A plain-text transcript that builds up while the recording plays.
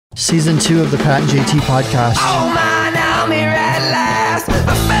Season 2 of the Pat and JT podcast. Oh man, I'm here at last. The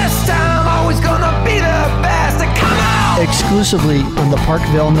best time, always gonna be the best. Come on! Exclusively on the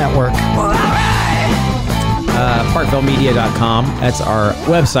Parkville Network. Well, all right. Parkvillemedia.com. That's our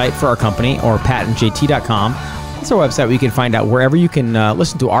website for our company, or patandjt.com. That's our website where you can find out wherever you can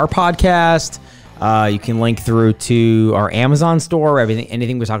listen to our podcast. You can link through to our Amazon store,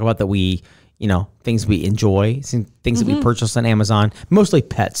 anything we talk about that we, things we enjoy, things that we purchase on Amazon, mostly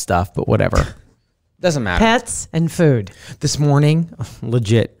pet stuff, but whatever. Doesn't matter. Pets and food. This morning,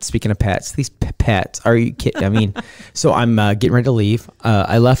 legit, speaking of pets, these pets, are you kidding? I mean, so I'm getting ready to leave.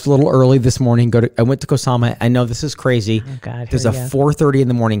 I left a little early this morning. I went to Kosama. I know this is crazy. Oh, God. There's a 4:30 in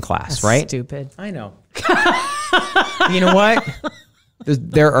the morning class, That's right? Stupid. I know. You know what?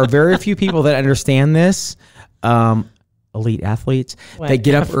 There are very few people that understand this. Elite athletes that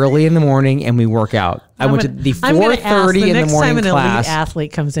get up early in the morning and we work out. I went to the 4:30 in the morning class. Next time an elite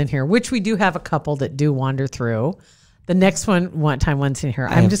athlete comes in here, which we do have a couple that do wander through. The next one's in here.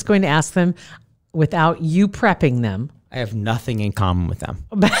 I'm just going to ask them without you prepping them. I have nothing in common with them.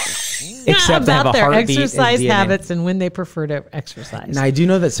 Except I have about a their heartbeat exercise and DNA. Habits and when they prefer to exercise. Now, I do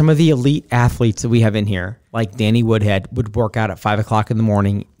know that some of the elite athletes that we have in here, like Danny Woodhead, would work out at 5 o'clock in the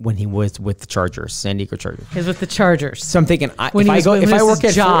morning when he was with the Chargers, San Diego Chargers. He's with the Chargers. So I'm thinking, if I work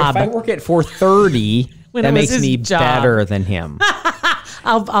at 4:30, that makes me better than him.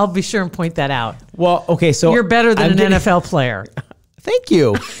 I'll be sure and point that out. Well, okay, so you're better than an NFL player. Thank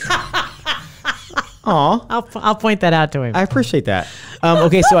you. Aw, I'll point that out to him. I appreciate that.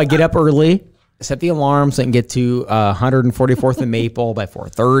 Okay, so I get up early, set the alarm so I can get to 144th and Maple by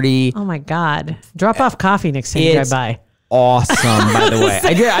 4:30. Oh my God! Drop off coffee next time you drive by. Awesome, by the way.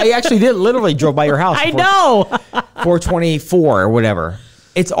 I actually did. Literally drove by your house. I know. 424 or whatever.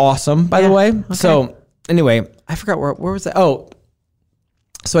 It's awesome, by the way. Okay. So anyway, I forgot where was that? Oh,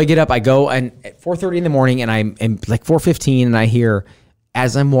 so I get up, I go, and at 4:30 in the morning, and I'm like 4:15, and I hear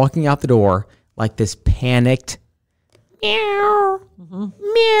as I'm walking out the door, like this panicked meow,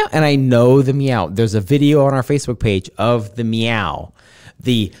 meow, and I know the meow. There's a video on our Facebook page of the meow.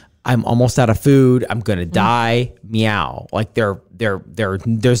 I'm almost out of food. I'm gonna die. Meow. Like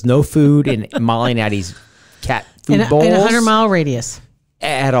there's no food in Molly and Addie's cat food bowls in a 100-mile radius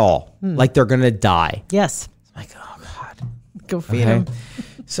at all. Like they're gonna die. Yes. I'm like, oh God, go feed them.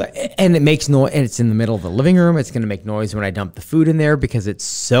 So, and it makes noise, and it's in the middle of the living room. It's gonna make noise when I dump the food in there because it's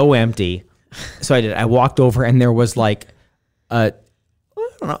so empty. So I walked over, and there was like an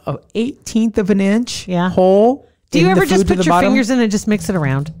 1/18 of an inch hole. Do you ever just put your fingers in and just mix it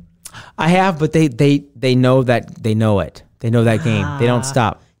around? I have, but they know that they know it. They know that game. They don't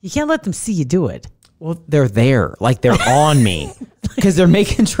stop. You can't let them see you do it. Well, they're there, like they're on me, because they're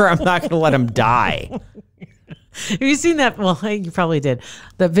making sure I'm not going to let them die. Have you seen that? Well, you probably did.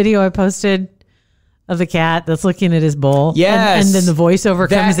 The video I posted of the cat that's looking at his bowl. Yes. And then the voiceover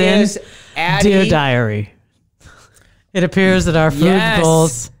comes in. Addie. Dear diary, it appears that our food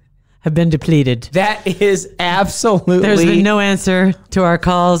bowls have been depleted. That is absolutely. There's been no answer to our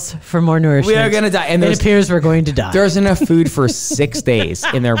calls for more nourishment. We are going to die. And it appears we're going to die. There's enough food for 6 days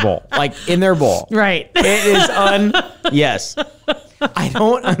in their bowl. Like in their bowl. Right. It is yes. I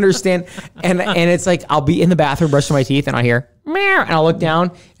don't understand. And it's like I'll be in the bathroom brushing my teeth and I'll hear meow, and I'll look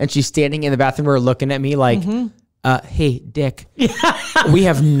down and she's standing in the bathroom mirror looking at me like, hey, Dick, we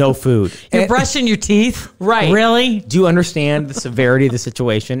have no food. You're brushing your teeth? Right. Really? Do you understand the severity of the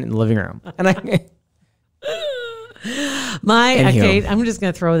situation in the living room? And okay, I'm just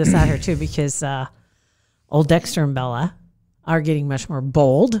going to throw this out here too because old Dexter and Bella are getting much more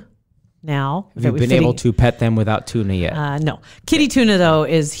bold now. Have you been able to pet them without tuna yet? No. Kitty tuna, though,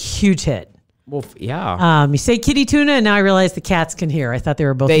 is huge hit. Well, yeah. You say kitty tuna, and now I realize the cats can hear. I thought they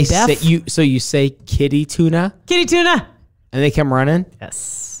were both deaf. So you say kitty tuna? Kitty tuna. And they come running?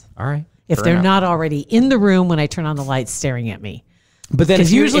 Yes. All right. If they're not already in the room when I turn on the lights staring at me. But then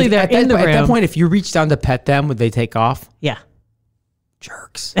usually they're in the room. At that point, if you reach down to pet them, would they take off? Yeah.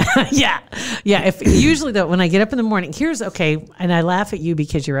 Jerks. Yeah. If usually though, when I get up in the morning, and I laugh at you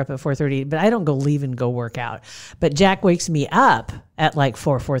because you're up at 4:30, but I don't leave and go work out. But Jack wakes me up at like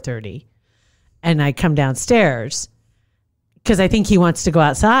 4:30. And I come downstairs because I think he wants to go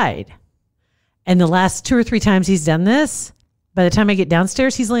outside. And the last 2 or 3 times he's done this, by the time I get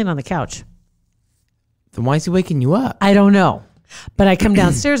downstairs, he's laying on the couch. Then why is he waking you up? I don't know. But I come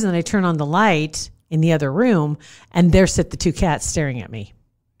downstairs and then I turn on the light in the other room and there sit the 2 cats staring at me.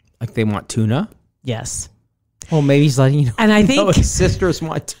 Like they want tuna? Yes. Well, maybe he's letting you know. And I think his sisters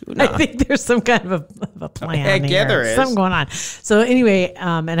want tuna. I think there's some kind of a plan Heck yeah, here. there is. Something going on. So anyway,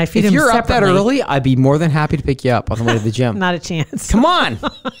 and I feed If him you're up that separately. early, I'd be more than happy to pick you up on the way to the gym. Not a chance. Come on.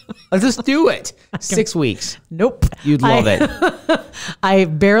 Let's just do it. 6 weeks. Nope. You'd love it. I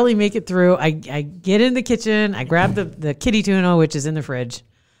barely make it through. I get in the kitchen. I grab the kitty tuna, which is in the fridge,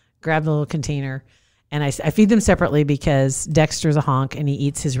 grab the little container, and I feed them separately because Dexter's a honk and he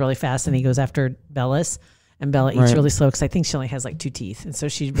eats his really fast and he goes after Bella's. And Bella eats really slow because I think she only has like 2 teeth. And so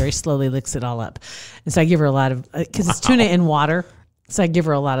she very slowly licks it all up. And so I give her a lot of, because it's tuna in water. So I give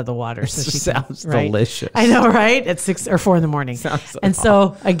her a lot of the water. So she sounds right? delicious. I know, right? At 6 or 4 in the morning. Sounds and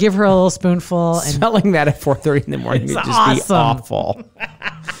so I give her a little spoonful. And Selling that at 4:30 in the morning would just be awful.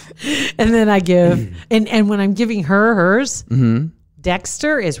 And then I give, and when I'm giving her hers,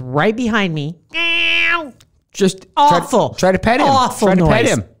 Dexter is right behind me. Just Awful. Try to pet him. Awful Try to pet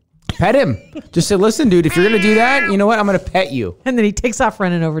noise. him. Pet him. Just say, listen, dude, if you're going to do that, you know what? I'm going to pet you. And then he takes off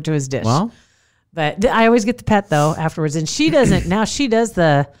running over to his dish. Well, But I always get the pet though afterwards. And she doesn't, now she does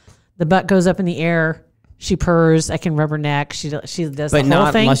the butt goes up in the air. She purrs. I can rub her neck. She does but the whole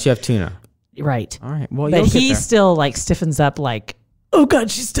not thing. unless you have tuna. Right. All right. Well, But you'll get he there. still like stiffens up like, oh God,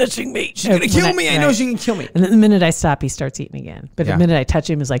 she's touching me. She's going to kill me. I know she can kill me. And then the minute I stop, he starts eating again. But Yeah. the minute I touch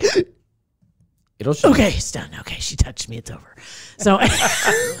him, he's like, It'll show. okay, it's done. Okay, she touched me. It's over. So,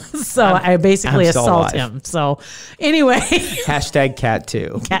 so I basically I'm still assault alive. him. So anyway, Hashtag cat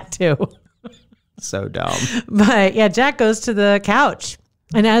too. cat too. So dumb. But yeah, Jack goes to the couch.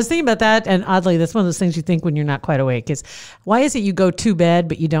 And I was thinking about that. And oddly, that's one of those things you think when you're not quite awake is why is it you go to bed,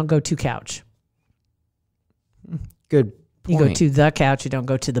 but you don't go to couch? Good You point. go to the couch. You don't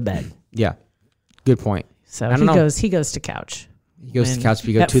go to the bed. Yeah. Good point. So I don't know. he goes to couch. He goes to the And couch, but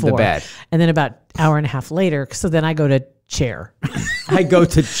you go at to the 4. bed. And then about an hour and a half later, so then I go to chair. I go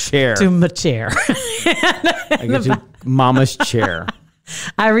to chair. to my chair. I go to mama's chair.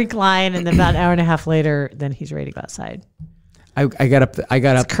 I recline, and then about an hour and a half later, then he's ready to go outside. I got up. I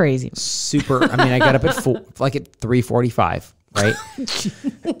got up Crazy. super. I mean, I got up at 3:45. Right. You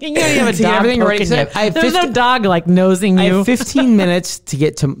don't even have a To get dog everything ready. poking you. I have There's 50 no dog like nosing I you. have 15 minutes to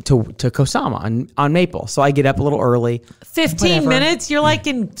get to Kosama on Maple, so I get up a little early. 15 Whatever. minutes? You're like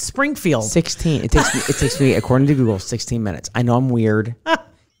in Springfield. 16. It takes me according to Google 16 minutes. I know I'm weird.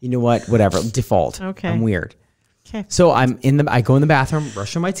 You know what? Whatever. Default. Okay. I'm weird. Okay. So I go in the bathroom,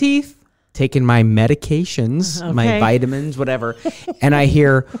 brushing my teeth, taking my medications, my Okay. vitamins, whatever, and I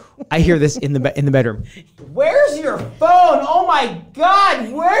hear this in the bedroom. Where's your phone? Oh my God!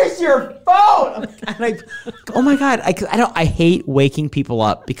 Where's your phone? And oh my God! I hate waking people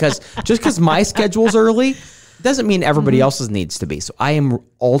up because my schedule's early doesn't mean everybody else's needs to be. So I am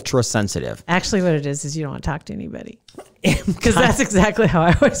ultra sensitive. Actually, what it is you don't want to talk to anybody. Because that's exactly how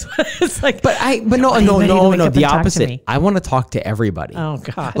I always was. It's like, But no, anybody to wake up the and talk to opposite. me. I want to talk to everybody. Oh,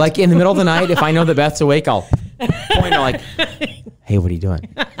 God. Like in the middle of the night, if I know that Beth's awake, I'll point her like, "Hey, what are you doing?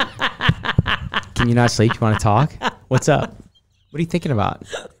 Can you not sleep? You want to talk? What's up? What are you thinking about?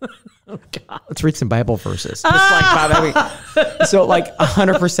 oh, God. Let's read some Bible verses." Just like so, like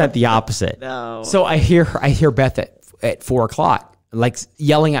 100% the opposite. No. So I hear Beth at 4 o'clock, like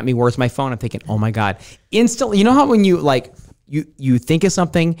yelling at me, "Where's my phone?" I'm thinking, "Oh my God!" Instantly, you know how when you like you think of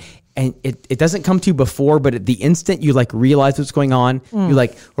something and it doesn't come to you before, but at the instant you like realize what's going on, you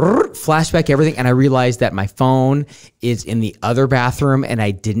like flashback everything, and I realized that my phone is in the other bathroom and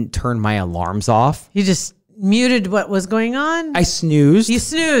I didn't turn my alarms off. You just muted what was going on? I snoozed. You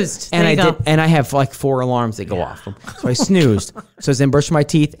snoozed. And There I you go. did, and I have like 4 alarms that go off. So I snoozed. So I was then brushing my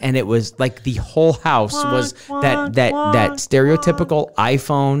teeth, and it was like the whole house was that stereotypical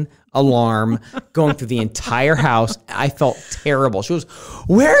iPhone alarm going through the entire house. I felt terrible. She goes,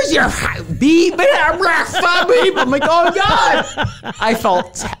 "Where's your beep?" I'm like, "Oh God!" I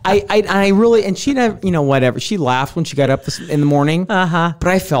felt I really, and she never, whatever. She laughed when she got up in the morning. But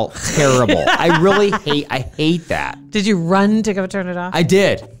I felt terrible. I hate that. Did you run to go turn it off? I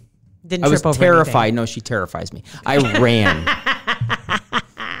did. Didn't I was trip over terrified. anything. No, she terrifies me. I ran.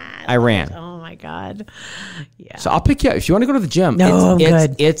 I ran. Oh my God. Yeah. So I'll pick you up if you want to go to the gym. No, I'm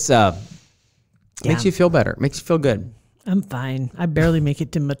good. It's makes you feel better. Makes you feel good. I'm fine. I barely make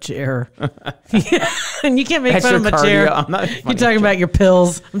it to my chair. And you can't make That's fun of your my chair. cardio. I'm not You're talking about your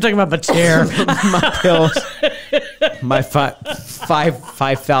pills. I'm talking about my chair. My pills, my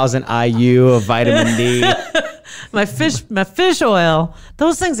 5,000 IU of vitamin D. my fish oil.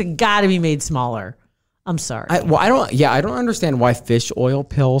 Those things have got to be made smaller. I'm sorry. I don't understand why fish oil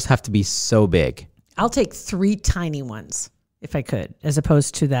pills have to be so big. I'll take 3 tiny ones if I could, as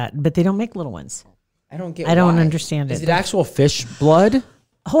opposed to that. But they don't make little ones. I don't get. I don't why. understand Is it. it actual fish blood?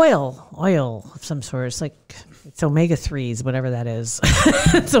 Oil of some sort. It's like It's omega-3s, whatever that is.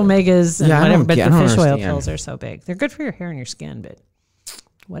 It's omegas and Yeah, I whatever, don't but get- the I don't fish oil understand. pills are so big. They're good for your hair and your skin, but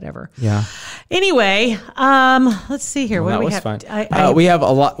whatever. Yeah. Anyway, let's see here. Well, what that do we was have? fun. We have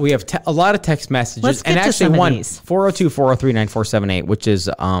a lot. We have a lot of text messages, Let's get and to actually some of one these. 402-403-9478, which is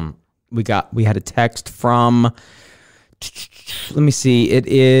we had a text from. Let me see. It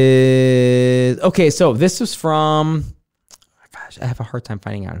is okay. So this was from. Gosh, I have a hard time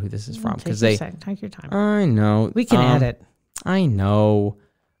finding out who this is from because Take your time. I know We can add it. I know.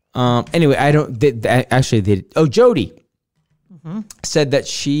 Anyway, I don't. Jody said that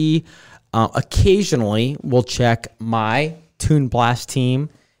she occasionally will check my Toon Blast team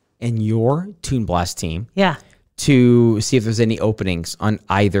and your Toon Blast team Yeah. to see if there's any openings on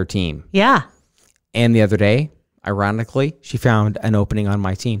either team. Yeah. And the other day, ironically, she found an opening on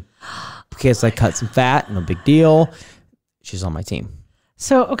my team because I cut some fat. No big deal. She's on my team.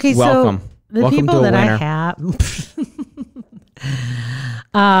 So, okay, Welcome. so the Welcome people to a that winner. I have,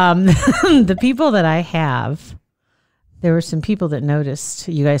 the people that I have, there were some people that noticed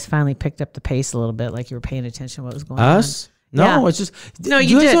you guys finally picked up the pace a little bit, like you were paying attention to what was going Us? No, Yeah. it's just No, you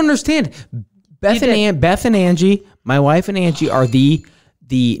you guys did. don't understand. Beth You and did. Beth and Angie, my wife and Angie, are the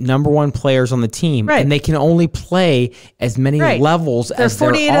number one players on the team, Right. and they can only play as many Right. levels on. There are as there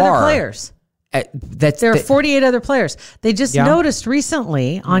 48 are. other players. That's There are 48 other players. They just Yeah. noticed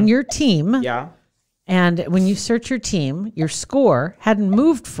recently on your team, Yeah. and when you search your team, your score hadn't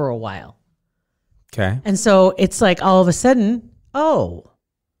moved for a while. Okay. And so it's like all of a sudden,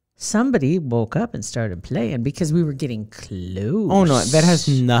 somebody woke up and started playing because we were getting close. Oh no, that has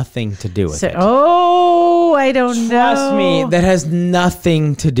nothing to do with So, it. I don't know. Trust me, that has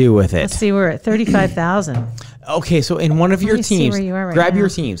nothing to do with it. Let's see, we're at 35,000. Okay, so in one of your me see teams, where you are right grab now. your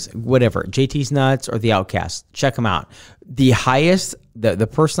teams, whatever, JT's Nuts or the Outcast, check them out. The highest, the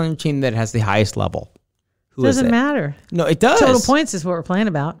person on your team that has the highest level. Who is Doesn't it? matter. No, it does. Total points is what we're playing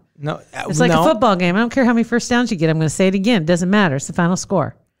about. No, It's like a football game. I don't care how many first downs you get. I'm going to say it again. It doesn't matter. It's the final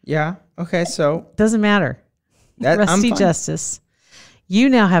score. Yeah. Okay. So Doesn't matter. I'm Rusty fine. Justice. You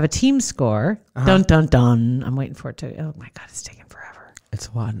now have a team score. Dun, dun, dun. I'm waiting for it to. Oh, my God. It's taking forever. It's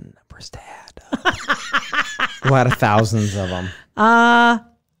a lot of numbers to add. A lot of thousands of them.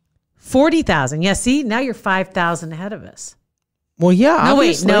 40,000. Yeah, see? Now you're 5,000 ahead of us. Well, yeah. No,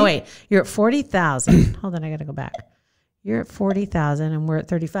 obviously. wait. You're at 40,000. Hold on. I got to go back. You're at 40,000 and we're at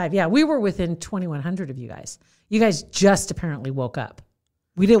 35. Yeah, we were within 2,100 of you guys. You guys just apparently woke up.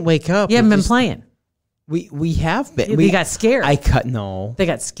 We didn't wake up. You haven't We been just- playing. We have been. We got scared. No. They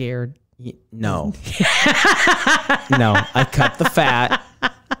got scared. No. No. I cut the fat,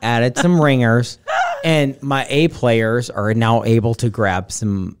 added some ringers, and my A players are now able to grab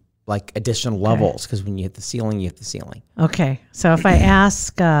some like additional levels because when you hit the ceiling, you hit the ceiling. Okay. So if I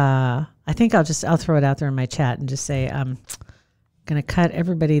ask, I think I'll throw it out there in my chat and just say, I'm going to cut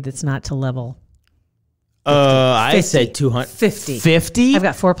everybody that's not to level I 50. said 200. 50. 50? I've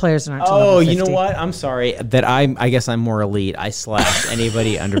got 4 players that aren't to Oh, level 50. you know what? I'm sorry that I guess I'm more elite. I slash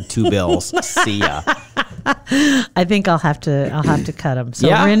anybody under 2 bills. See ya. I think I'll have to cut them. So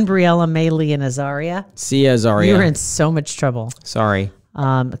Yeah. Rin, Briella, Maylee, and Azaria. See ya, Zaria. You were in so much trouble Sorry.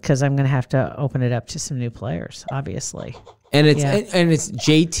 because I'm going to have to open it up to some new players, obviously. And it's Yeah. and it's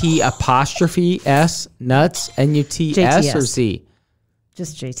JT apostrophe S nuts NUTS or JTS. Z.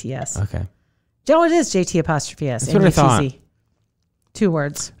 Just JTS. Okay. Joe, it is JT apostrophe S. That's what I thought. NUTZ. 2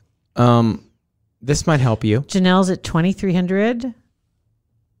 words. This might help you. Janelle's at 2,300.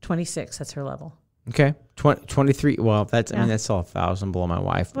 26. That's her level. Okay. 23. Well, that's I Yeah. mean that's still 1,000 below my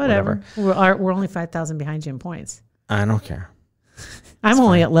wife. But Whatever. We're only 5,000 behind you in points. I don't care. I'm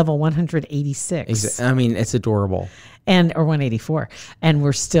only at level 186 I mean, it's adorable. or 184, and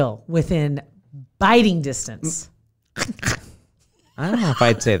we're still within biting distance. I don't know if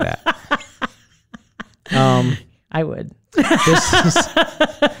I'd say that. I would. This is,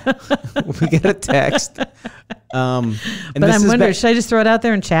 we get a text. And But I'm wondering, should I just throw it out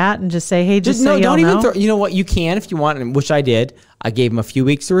there in chat and just say, hey, just so no, y'all don't even know? throw. You know what? You can if you want, and which I did. I gave him a few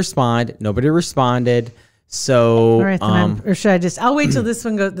weeks to respond. Nobody responded. So, All right, then or should I just? I'll wait till this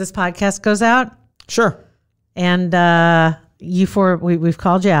podcast goes out, sure. and we've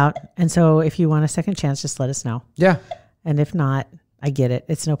called you out, and so if you want a second chance, just let us know. Yeah. And if not, I get it.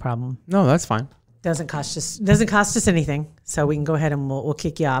 It's no problem. No, that's fine. Doesn't cost us anything, so we can go ahead and we'll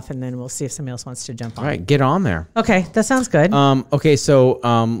kick you off, and then we'll see if somebody else wants to jump on. All right, get on there. Okay, that sounds good. Okay, so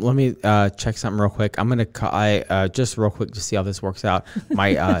let me check something real quick. I'm gonna just real quick to see how this works out.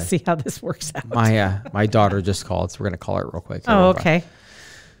 My see how this works out. my daughter just called, so we're gonna call her real quick. Oh, okay.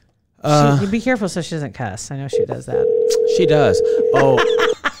 You be careful so she doesn't cuss. I know she does that. She does. Oh,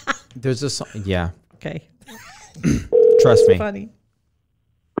 there's a song. Yeah. Okay. Trust me. Funny.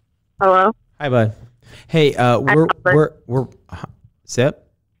 Hello? Hi, bud. Hey, we're Sip.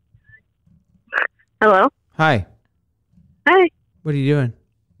 Hello? Hi. Hi. What are you doing?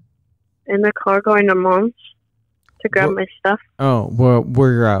 In the car going to Mom's to grab my stuff. Oh,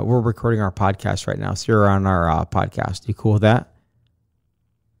 we're recording our podcast right now, so you're on our podcast. You cool with that?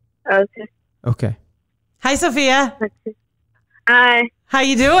 Okay. Okay. Hi, Sophia. Hi. How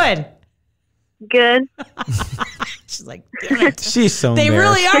you doing? Good. She's like, damn it. She's so They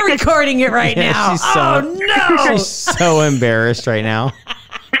embarrassed. really are recording it right Yeah, now. she's so- Oh, no. She's so embarrassed right now.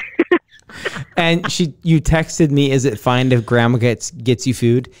 And you texted me, is it fine if grandma gets you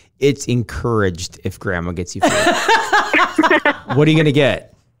food? It's encouraged if grandma gets you food. What are you going to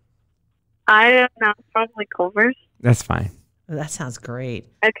get? I don't know. Probably Culver's. That's fine. That sounds great.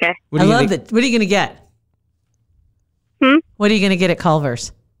 Okay. What I are you love gonna- that. What are you going to get? What are you going to get at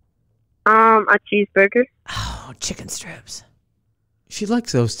Culver's? A cheeseburger. Oh, chicken strips. She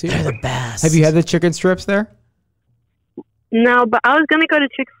likes those too. They're the best. Have you had the chicken strips there? No, but I was going to go to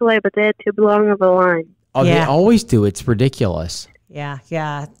Chick-fil-A, but they had too long of a line. Oh, Yeah. they always do. It's ridiculous. Yeah.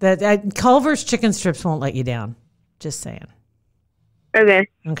 That Culver's chicken strips won't let you down. Just saying. Okay.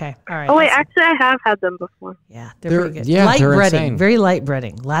 Okay. All right. Oh, wait. That's- Actually, I have had them before. yeah, They're- pretty good. yeah, light they're breading. insane. Very light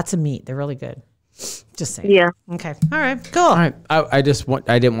breading. Lots of meat. They're really good. Just saying. Yeah. Okay. All right. Cool. All right. I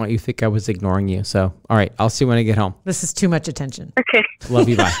didn't want you to think I was ignoring you. So, all right. I'll see you when I get home. This is too much attention. Okay. Love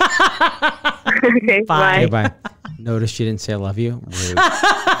you. Bye. Okay. Bye. Okay, bye. Notice you didn't say I love you. Rude.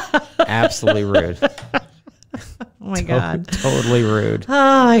 Absolutely rude. Oh my God. Totally rude.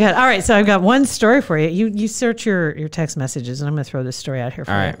 Oh my God. All right. So I've got one story for you. You search your text messages, and I'm going to throw this story out here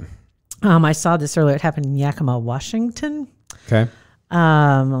for All right. you. I saw this earlier. It happened in Yakima, Washington. Okay.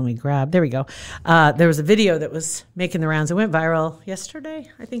 Let me grab. There we go. There was a video that was making the rounds. It went viral yesterday,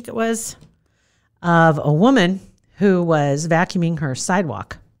 I think it was, of a woman who was vacuuming her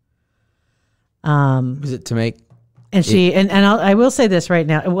sidewalk. Was it to make? And I will say this right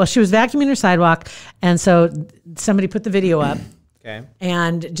now. Well, she was vacuuming her sidewalk, and so somebody put the video up. Okay.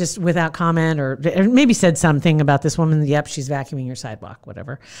 And just without comment or maybe said something about this woman. Yep, she's vacuuming your sidewalk,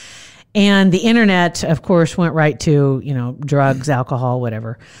 whatever. And the internet, of course, went right to, drugs, alcohol,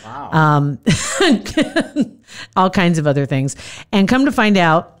 whatever. Wow. All kinds of other things. And come to find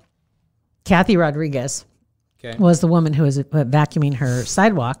out, Kathy Rodriguez was the woman who was vacuuming her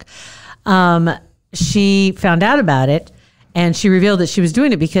sidewalk. She found out about it, and she revealed that she was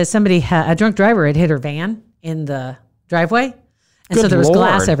doing it because a drunk driver had hit her van in the driveway. And so Good there was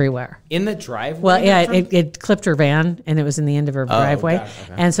glass Lord. everywhere. In the driveway? Well, yeah, it clipped her van, and it was in the end of her driveway. got it,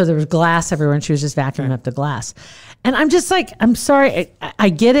 okay. And so there was glass everywhere, and she was just vacuuming up the glass. And I'm just like, I'm sorry, I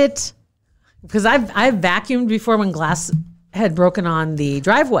get it, because I've vacuumed before when glass had broken on the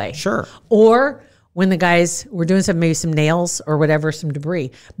driveway. Sure. Or when the guys were doing maybe some nails or whatever, some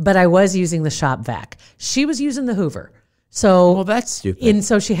debris. But I was using the shop vac. She was using the Hoover. So Well, that's stupid. And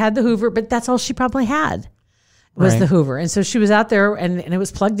so she had the Hoover, but that's all she probably had was the Hoover. And so she was out there and it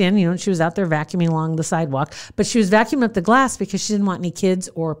was plugged in, and she was out there vacuuming along the sidewalk, but she was vacuuming up the glass because she didn't want any kids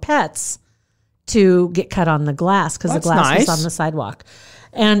or pets to get cut on the glass because the That's glass was nice. on the sidewalk.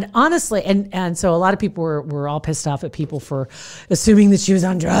 And honestly, and so a lot of people were all pissed off at people for assuming that she was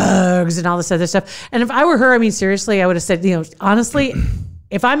on drugs and all this other stuff. And if I were her, I mean, seriously, I would have said, honestly,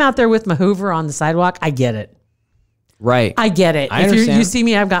 if I'm out there with my Hoover on the sidewalk, I get it. Right. I get it. I If understand. you see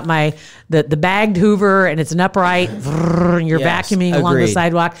me, I've got the bagged Hoover, and it's an upright, and you're Yes, vacuuming along the agreed.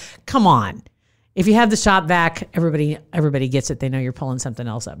 sidewalk. Come on. If you have the shop vac, everybody gets it. They know you're pulling something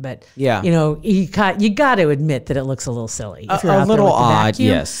else up. But Yeah. you got to admit that it looks a little silly. If you're A out there little with the odd, vacuum.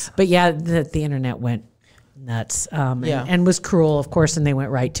 yes. But yeah, the internet went nuts. Yeah. And was cruel, of course, and they went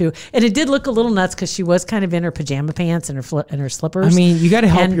right to. And it did look a little nuts because she was kind of in her pajama pants and her slippers. I mean, you got to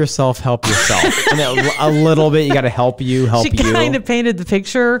help And- yourself. And a little bit. You got to help you. she kind of painted the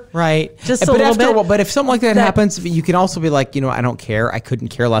picture. Right. Just a but little bit. But if something like that happens, you can also be like, I don't care. I couldn't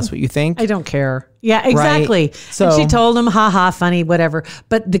care less what you think. I don't care. Yeah, exactly. So- And she told him, ha ha, funny, whatever.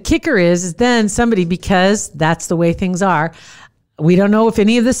 But the kicker is then somebody, because that's the way things are, we don't know if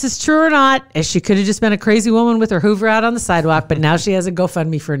any of this is true or not. And she could have just been a crazy woman with her Hoover out on the sidewalk, but now she has a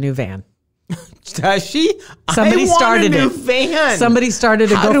GoFundMe for a new van. Does she? Somebody I want started a new it. van. Somebody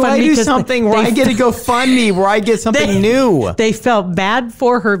started a How GoFundMe. do I do 'cause something where I get a GoFundMe, where I get something new? They felt bad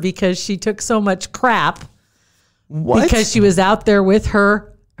for her because she took so much crap What? because she was out there with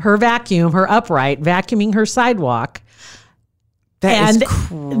her vacuum, her upright, vacuuming her sidewalk. That is And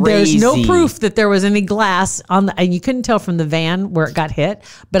crazy. there's no proof that there was any glass on the, and you couldn't tell from the van where it got hit.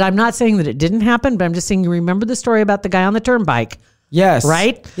 But I'm not saying that it didn't happen, but I'm just saying, you remember the story about the guy on the turnpike Yes.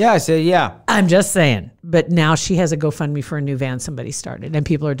 Right? Yeah, I said, yeah. I'm just saying. But now she has a GoFundMe for a new van somebody started, and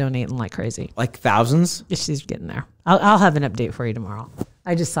people are donating like crazy. Like thousands? She's getting there. I'll have an update for you tomorrow.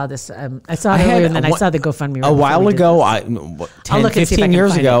 I just saw this. I saw it earlier, and then I saw the GoFundMe. A while ago, 10, look and see if I 15 can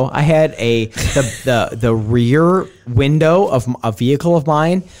years find ago, I had the rear window of a vehicle of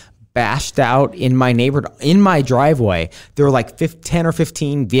mine bashed out in my neighborhood, in my driveway. There were like 10 or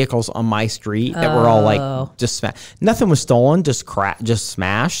 15 vehicles on my street that were all like just smashed. Nothing was stolen, just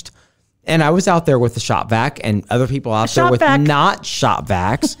smashed. And I was out there with the shop vac and other people out there with not shop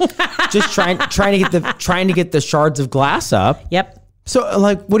vacs, just trying to get the shards of glass up. Yep. So,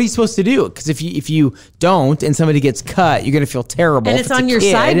 like, what are you supposed to do? Because if you don't and somebody gets cut, you're going to feel terrible. And it's on your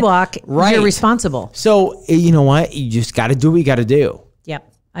sidewalk. Right. You're responsible. So, you know what? You just got to do what you got to do. Yep.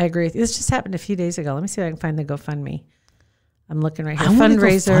 I agree. This just happened a few days ago. Let me see if I can find the GoFundMe. I'm looking right here. I want a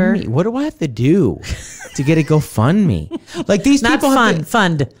Fundraiser. GoFundMe. What do I have to do to get a GoFundMe? Like these Not people fun. have to,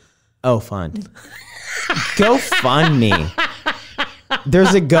 Fund. Oh, fund. GoFundMe.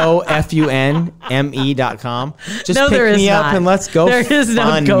 There's a GoFunme.com. Just No, there pick is me not. up and let's go. There is no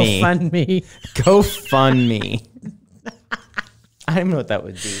fund me. GoFundMe. GoFundMe. I don't know what that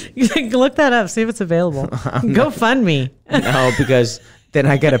would be. Look that up. See if it's available. GoFundMe. No, because then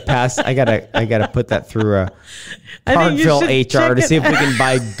I gotta pass. I gotta put that through a I think you Parkville should HR check to it. see if we can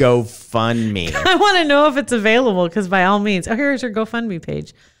buy GoFundMe. I want to know if it's available because by all means. Oh, here's your GoFundMe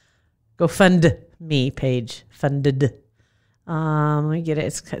page. GoFundMe page. Funded. Let me get it.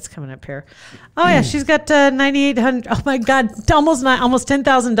 It's coming up here. Oh yeah, she's got 9,800. Oh my God, almost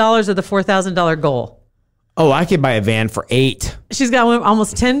 $10,000 of the $4,000 goal. Oh, I could buy a van for $8,000. She's got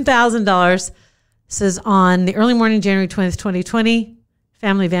almost $10,000. Says on the early morning, January 20th, 2020,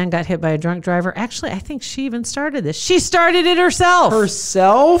 family van got hit by a drunk driver. Actually, I think she even started this. She started it herself.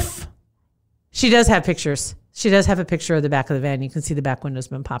 Herself? She does have pictures. She does have a picture of the back of the van. You can see the back window's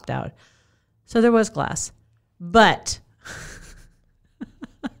been popped out. So there was glass. But.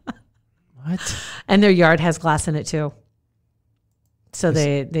 What? And their yard has glass in it too. So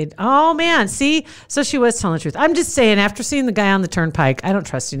they oh man, see? So she was telling the truth. I'm just saying, after seeing the guy on the turnpike, I don't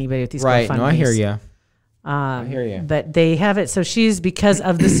trust anybody with these Right. GoFundMes. No, I hear you. I hear you. But they have it. So she's, because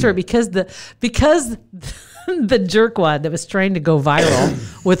of the story, because the jerkwad that was trying to go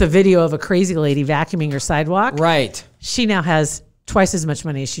viral with a video of a crazy lady vacuuming her sidewalk. Right. She now has twice as much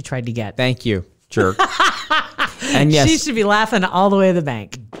money as she tried to get. Thank you, jerk. And yes, She should be laughing all the way to the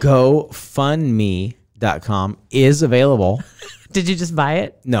bank. GoFundMe.com is available. Did you just buy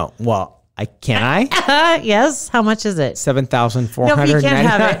it? No. Well, can I? Yes. How much is it? $7,499. No, you can't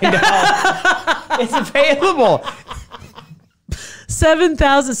have it. It's available.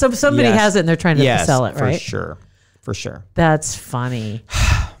 7,000. So somebody Yes. has it and they're trying to sell it, right? For sure. That's funny.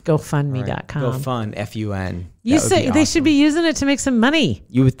 GoFundMe.com. Go fun. FUN. You say they should be using it to make some money.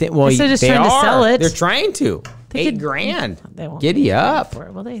 You would think. Well, Instead of just they trying to are. sell it. They're trying to. They could- $8,000. They won't Giddy get up. for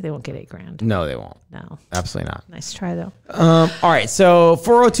it. Well, they won't get $8,000. No, they won't. No. Absolutely not. Nice try though. All right. So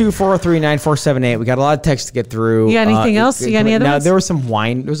 402-403-9478. We got a lot of text to get through. You got anything else? You got any other No, ones? there was some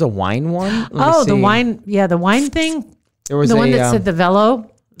wine. There was a wine one. Let me Oh, the see. wine. Yeah, the wine thing. There was The one a, that said the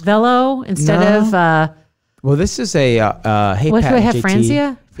Velo instead No. of. Well, this is a hey, What Pat do I have? JT.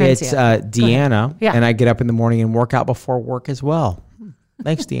 Francia? It's Francia. Deanna. Yeah. And I get up in the morning and work out before work as well.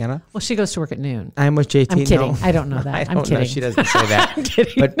 Thanks, Deanna. Well, she goes to work at noon. I'm with JT. I'm kidding. No. I don't know that. I I'm don't know. kidding. She doesn't say that. I'm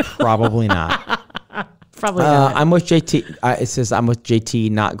kidding. But probably not. Probably not. I'm with JT. It says I'm with JT,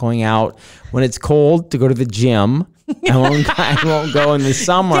 not going out when it's cold to go to the gym. I won't go in the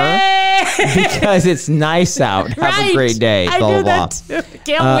summer because it's nice out. Have a great day. I blah, do blah, that blah. too.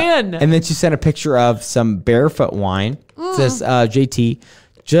 Can't win. And then she sent a picture of some barefoot wine. It says, JT,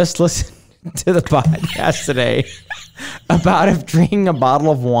 just listen to the podcast today about if drinking a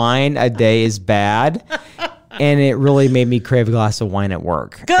bottle of wine a day is bad. And it really made me crave a glass of wine at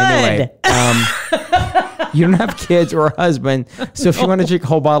work. Good. Anyway, you don't have kids or a husband. So if you want to drink a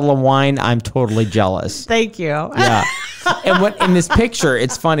whole bottle of wine, I'm totally jealous. Thank you. Yeah. And what in this picture,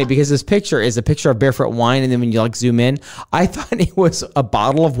 it's funny because this picture is a picture of barefoot wine, and then when you like zoom in, I thought it was a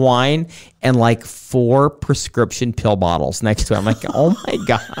bottle of wine and like 4 prescription pill bottles next to it. I'm like, oh my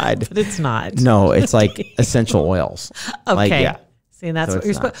God. But it's not. No, it's like essential oils. Okay. Like, yeah. See, and that's So what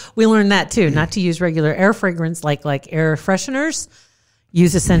you're it's not. supposed. We learned that too. Not to use regular air fragrance like air fresheners.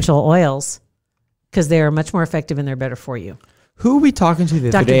 Use essential oils because they are much more effective and they're better for you. Who are we talking to the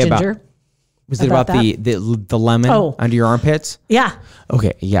other Dr. day Ginger. about? Was it about the lemon under your armpits? Yeah.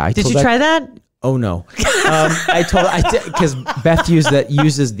 Okay. Yeah. Did you try that? Oh no. I did because Beth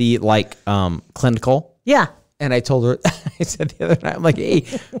uses the clinical. Yeah. And I told her, I said the other night, I'm like, hey,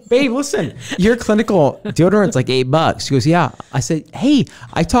 babe, listen, your clinical deodorant's like $8. She goes, yeah. I said, hey,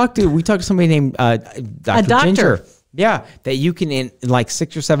 we talked to somebody named Dr. doctor. Ginger. Yeah, that you can in like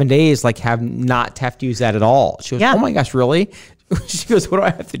 6 or 7 days, like not have to use that at all. She goes, Yeah. oh my gosh, really? She goes, what do I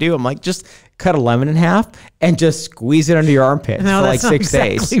have to do? I'm like, just cut a lemon in half and just squeeze it under your armpits No, for like that's not 6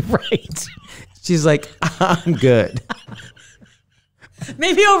 days. exactly right. She's like, I'm good.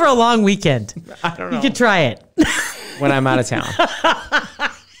 Maybe over a long weekend. I don't know. You could try it. When I'm out of town.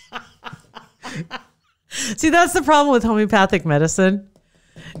 See, that's the problem with homeopathic medicine,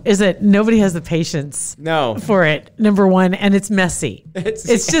 is that nobody has the patience No. for it, number one, and it's messy. It's-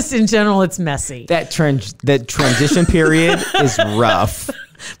 It's just, in general, it's messy. That transition period is rough.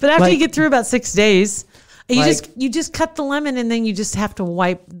 But after like- you get through about 6 days, Like- you just cut the lemon, and then you just have to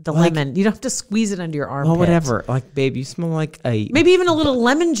wipe the lemon. You don't have to squeeze it under your armpit. Well, whatever. Like, babe, you smell like a... Maybe even a little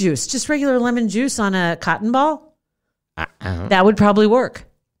lemon juice, just regular lemon juice on a cotton ball. That would probably work.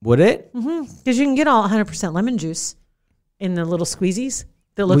 Would it? Because you can get all 100% lemon juice in the little squeezies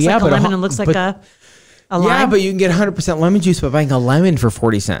that looks Well, yeah, like a but lemon and looks like a lime. Yeah, but you can get 100% lemon juice by buying a lemon for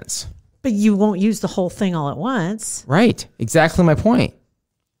 40 cents. But you won't use the whole thing all at once. Right. Exactly my point.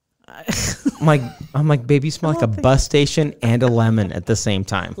 I'm like, baby, you smell like a bus station and a lemon at the same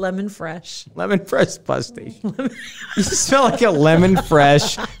time. Lemon fresh. Lemon Fresh bus station. You smell like a Lemon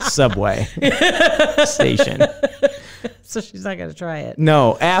Fresh Subway station. So she's not going to try it.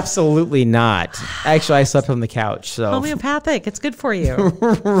 No, absolutely not. Actually, I slept on the couch. So Homeopathic. It's good for you.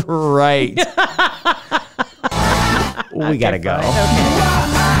 right. We gotta go.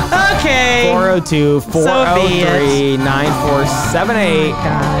 Okay. 402-403-9478.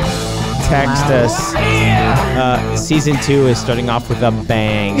 Text us. Season 2 is starting off with a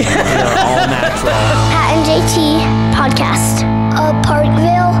bang. We are all natural. Pat and JT Podcast, a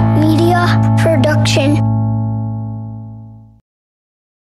Parkville Media Production.